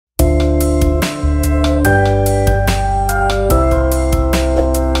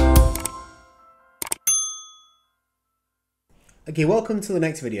Okay, welcome to the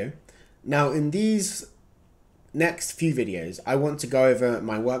next video. Now in these next few videos, I want to go over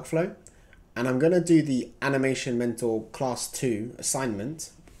my workflow and I'm going to do the Animation Mentor Class 2 assignment,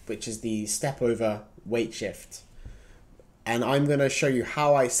 which is the step over weight shift. And I'm going to show you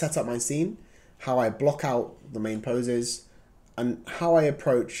how I set up my scene, how I block out the main poses, and how I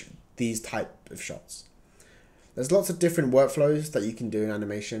approach these type of shots. There's lots of different workflows that you can do in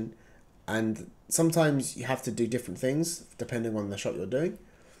animation, and sometimes you have to do different things depending on the shot you're doing.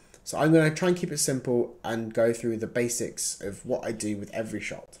 So I'm going to try and keep it simple and go through the basics of what I do with every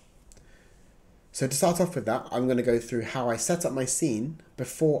shot. So to start off with that, I'm going to go through how I set up my scene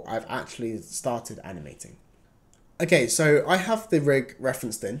before I've actually started animating. Okay, so I have the rig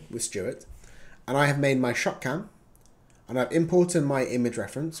referenced in with Stuart, and I have made my shot cam, and I've imported my image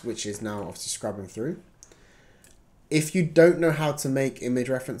reference, which is now obviously scrubbing through. If you don't know how to make image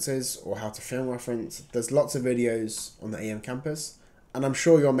references or how to film reference, there's lots of videos on the AM campus, and I'm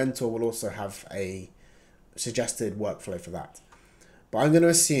sure your mentor will also have a suggested workflow for that. But I'm going to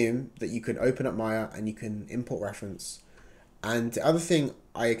assume that you can open up Maya and you can import reference. And the other thing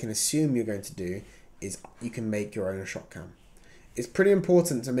I can assume you're going to do is you can make your own shot cam. It's pretty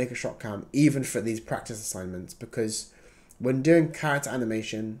important to make a shot cam even for these practice assignments, because when doing character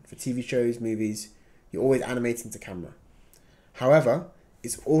animation for TV shows, movies, you're always animating to camera. However,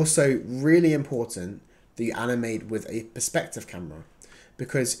 it's also really important that you animate with a perspective camera,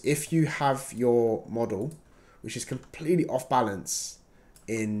 because if you have your model, which is completely off balance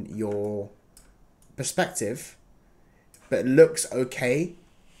in your perspective, but it looks okay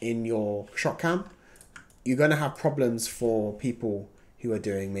in your shot cam, you're going to have problems for people who are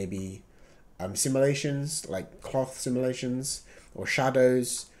doing maybe simulations, like cloth simulations or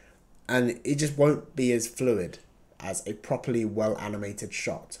shadows, and it just won't be as fluid as a properly well animated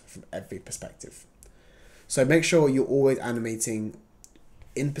shot from every perspective. So make sure you're always animating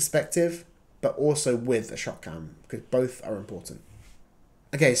in perspective, but also with a shot cam, because both are important.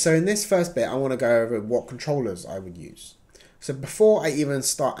 Okay, so in this first bit, I want to go over what controllers I would use. So before I even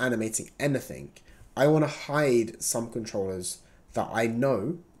start animating anything, I want to hide some controllers that I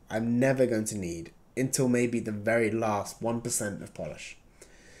know I'm never going to need until maybe the very last 1% of polish.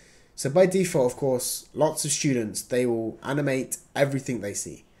 So by default, of course, lots of students, they will animate everything they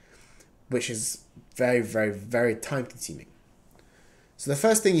see, which is very, very, very time consuming. So the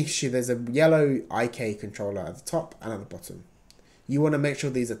first thing you see, there's a yellow IK controller at the top and at the bottom. You want to make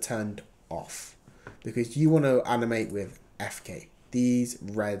sure these are turned off, because you want to animate with FK, these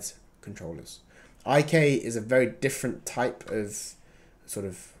red controllers. IK is a very different type of sort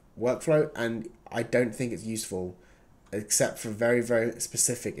of workflow, and I don't think it's useful except for very, very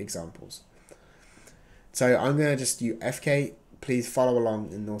specific examples. So I'm going to just do FK. Please follow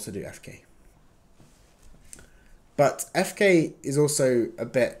along and also do FK. But FK is also a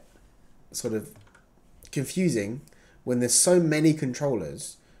bit sort of confusing when there's so many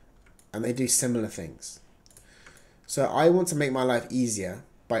controllers and they do similar things. So I want to make my life easier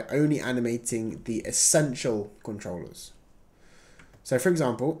by only animating the essential controllers. So for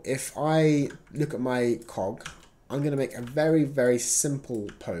example, if I look at my cog, I'm going to make a very, very simple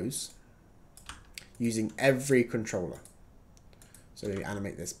pose using every controller. So we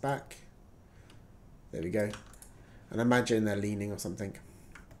animate this back. There we go. And imagine they're leaning or something.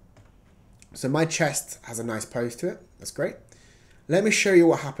 So my chest has a nice pose to it. That's great. Let me show you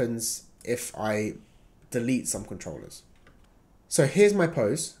what happens if I delete some controllers. So here's my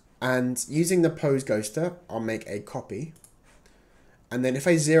pose, and using the pose ghoster, I'll make a copy. And then if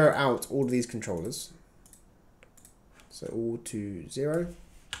I zero out all of these controllers, so all to 0,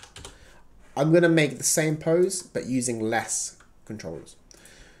 I'm going to make the same pose, but using less controllers.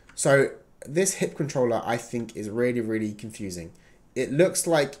 So this hip controller, I think, is really, really confusing. It looks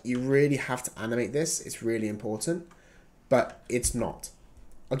like you really have to animate this. It's really important, but it's not.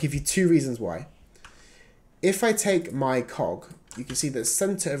 I'll give you 2 reasons why. If I take my cog, you can see the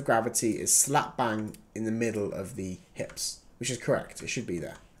center of gravity is slap bang in the middle of the hips, which is correct. It should be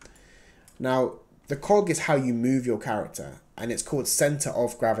there. Now, the cog is how you move your character, and it's called center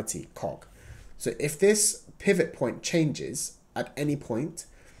of gravity cog. So if this pivot point changes at any point,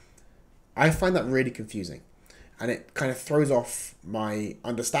 I find that really confusing, and it kind of throws off my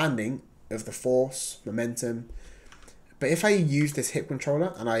understanding of the force, momentum. But if I use this hip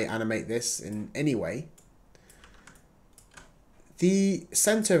controller and I animate this in any way, the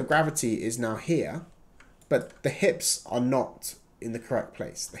center of gravity is now here, but the hips are not in the correct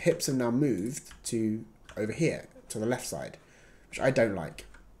place. The hips have now moved to over here, to the left side, which I don't like.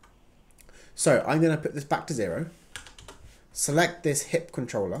 So I'm going to put this back to 0, select this hip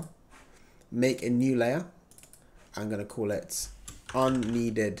controller, make a new layer. I'm going to call it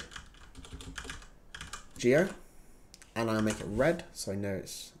unneeded geo, and I'll make it red so I know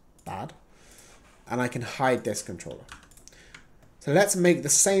it's bad, and I can hide this controller. So let's make the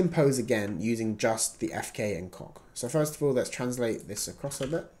same pose again using just the FK and cog. So first of all, let's translate this across a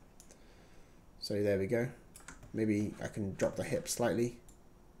bit. So there we go. Maybe I can drop the hip slightly.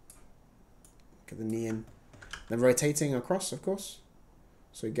 Get the knee in. Then rotating across, of course.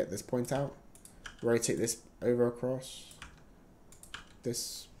 So we get this point out. Rotate this over across.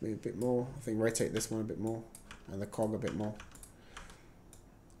 This maybe a bit more. I think rotate this one a bit more. And the cog a bit more.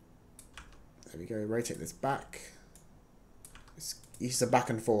 There we go. Rotate this back. It's a back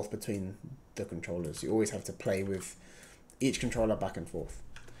and forth between the controllers. You always have to play with each controller back and forth.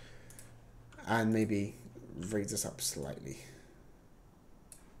 And maybe raise this up slightly.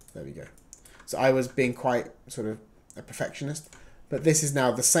 There we go. So I was being quite sort of a perfectionist, but this is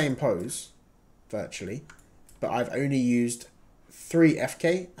now the same pose, virtually, but I've only used 3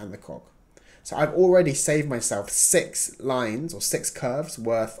 FK and the cog. So I've already saved myself 6 lines or 6 curves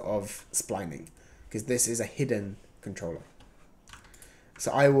worth of splining, because this is a hidden controller.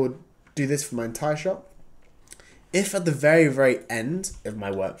 So I will do this for my entire shot. If at the very, very end of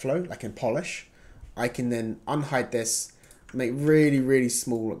my workflow, like in polish, I can then unhide this, make really, really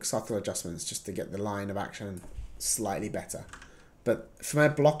small, subtle adjustments just to get the line of action slightly better. But for my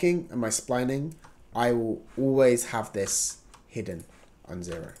blocking and my splining, I will always have this hidden on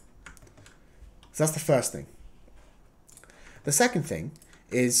 0. So that's the first thing. The second thing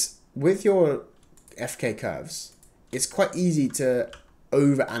is with your FK curves, it's quite easy to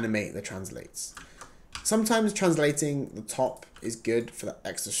over animate the translates. Sometimes translating the top is good for that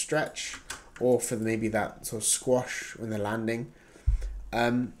extra stretch or for maybe that sort of squash when they're landing.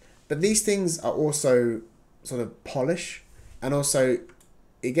 But these things are also sort of polish, and also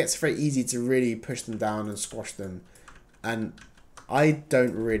it gets very easy to really push them down and squash them. And I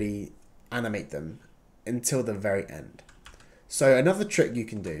don't really animate them until the very end. So another trick you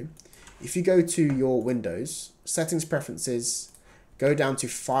can do, if you go to your Windows, Settings Preferences, go down to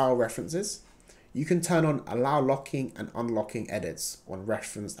File References, you can turn on Allow Locking and Unlocking Edits on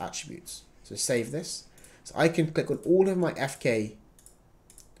Referenced Attributes. So save this. So I can click on all of my FK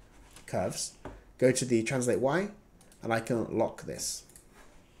curves, go to the Translate Y, and I can lock this.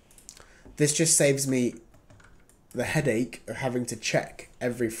 This just saves me the headache of having to check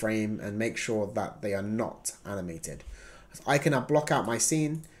every frame and make sure that they are not animated. So I can now block out my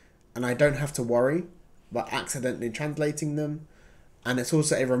scene, and I don't have to worry about accidentally translating them. And it's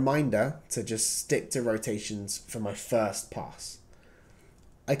also a reminder to just stick to rotations for my first pass.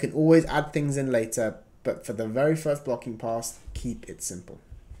 I can always add things in later, but for the very first blocking pass, keep it simple.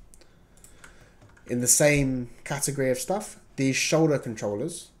 In the same category of stuff, these shoulder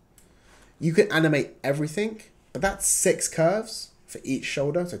controllers, you can animate everything, but that's 6 curves for each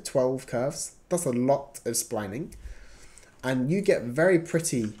shoulder, so 12 curves. That's a lot of splining. And you get very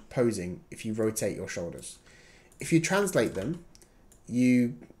pretty posing if you rotate your shoulders. If you translate them,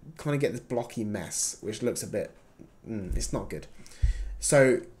 you kind of get this blocky mess, which looks a bit, it's not good.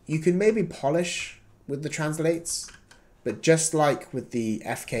 So you can maybe polish with the translates, but just like with the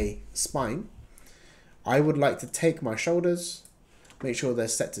FK spine, I would like to take my shoulders, make sure they're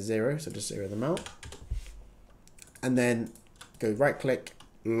set to 0, so just 0 them out, and then go right click,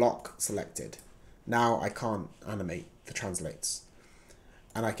 lock selected. Now I can't animate the translates.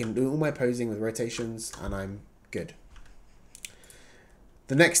 And I can do all my posing with rotations, and I'm good.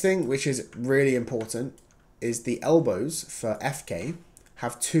 The next thing, which is really important, is the elbows for FK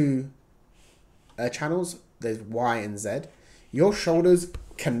have 2 channels. There's Y and Z. Your shoulders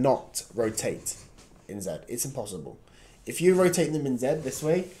cannot rotate in Z. It's impossible. If you rotate them in Z this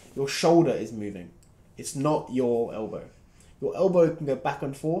way, your shoulder is moving. It's not your elbow. Your elbow can go back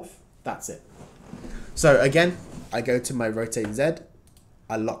and forth. That's it. So again, I go to my rotate Z.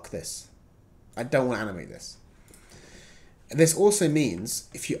 I lock this. I don't want to animate this. This also means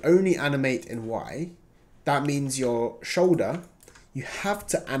if you only animate in Y, that means your shoulder, you have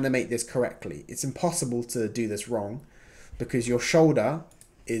to animate this correctly. It's impossible to do this wrong because your shoulder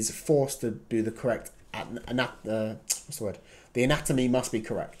is forced to do the correct, the anatomy must be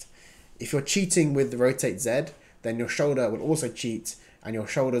correct. If you're cheating with the rotate Z, then your shoulder will also cheat and your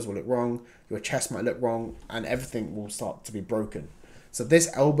shoulders will look wrong, your chest might look wrong, and everything will start to be broken. So this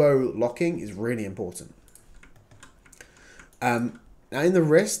elbow locking is really important. Now in the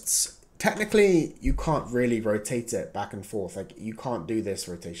wrists, technically you can't really rotate it back and forth. Like you can't do this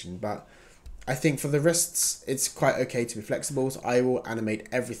rotation, but I think for the wrists, it's quite okay to be flexible. So I will animate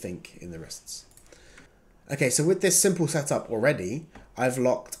everything in the wrists. Okay, so with this simple setup already, I've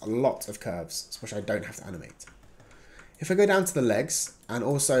locked a lot of curves, which I don't have to animate. If I go down to the legs, and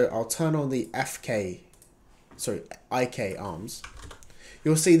also I'll turn on the IK arms,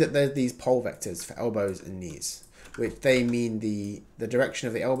 you'll see that there's these pole vectors for elbows and knees, which they mean the direction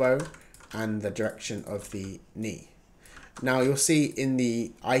of the elbow and the direction of the knee. Now you'll see in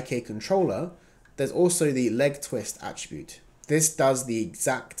the IK controller, there's also the leg twist attribute. This does the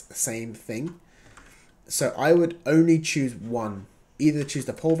exact same thing. So I would only choose one, either choose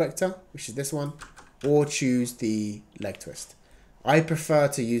the pole vector, which is this one, or choose the leg twist. I prefer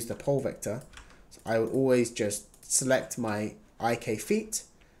to use the pole vector, so I would always just select my IK feet,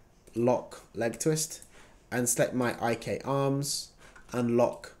 lock leg twist, and select my IK arms, and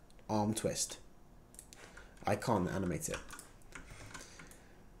lock arm twist. I can't animate it.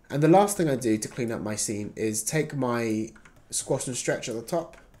 And the last thing I do to clean up my scene is take my squash and stretch at the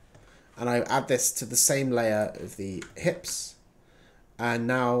top, and I add this to the same layer of the hips. And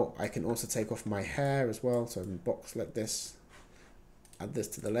now I can also take off my hair as well, so I can box like this. Add this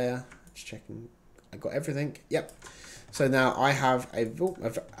to the layer. Just checking I got everything. Yep. So now I have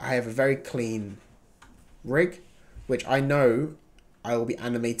a very clean rig, which I know I will be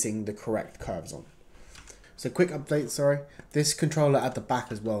animating the correct curves on. So quick update, sorry. This controller at the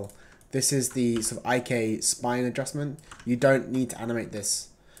back as well. This is the sort of IK spine adjustment. You don't need to animate this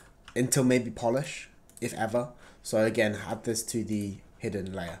until maybe polish, if ever. So again, add this to the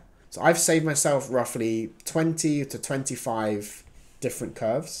hidden layer. So I've saved myself roughly 20 to 25 different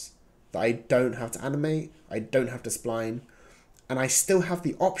curves that I don't have to animate, I don't have to spline, and I still have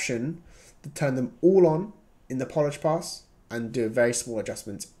the option to turn them all on in the polish pass and do a very small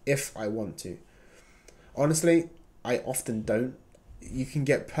adjustment if I want to. Honestly, I often don't. You can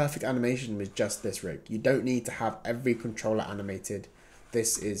get perfect animation with just this rig. You don't need to have every controller animated.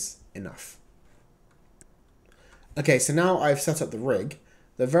 This is enough. Okay, so now I've set up the rig.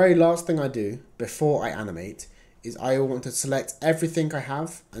 The very last thing I do before I animate is I want to select everything I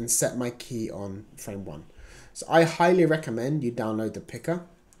have and set my key on frame 1. So I highly recommend you download the picker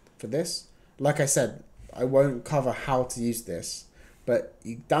for this. Like I said, I won't cover how to use this, but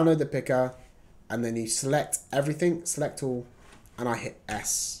you download the picker and then you select everything, select all, and I hit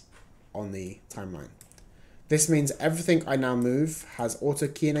S on the timeline. This means everything I now move has auto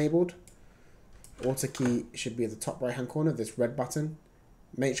key enabled. Auto key should be at the top right hand corner, this red button.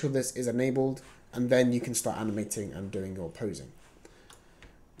 Make sure this is enabled, and then you can start animating and doing your posing.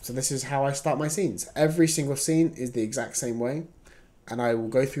 So this is how I start my scenes. Every single scene is the exact same way, and I will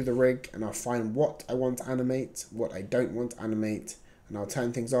go through the rig and I'll find what I want to animate, what I don't want to animate, and I'll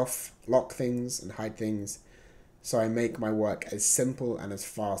turn things off, lock things and hide things, so I make my work as simple and as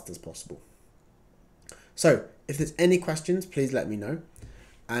fast as possible. So if there's any questions, please let me know,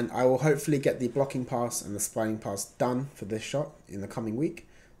 and I will hopefully get the blocking pass and the splining pass done for this shot in the coming week,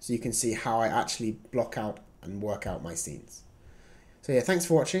 so you can see how I actually block out and work out my scenes. So yeah, thanks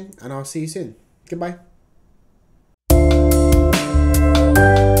for watching, and I'll see you soon. Goodbye.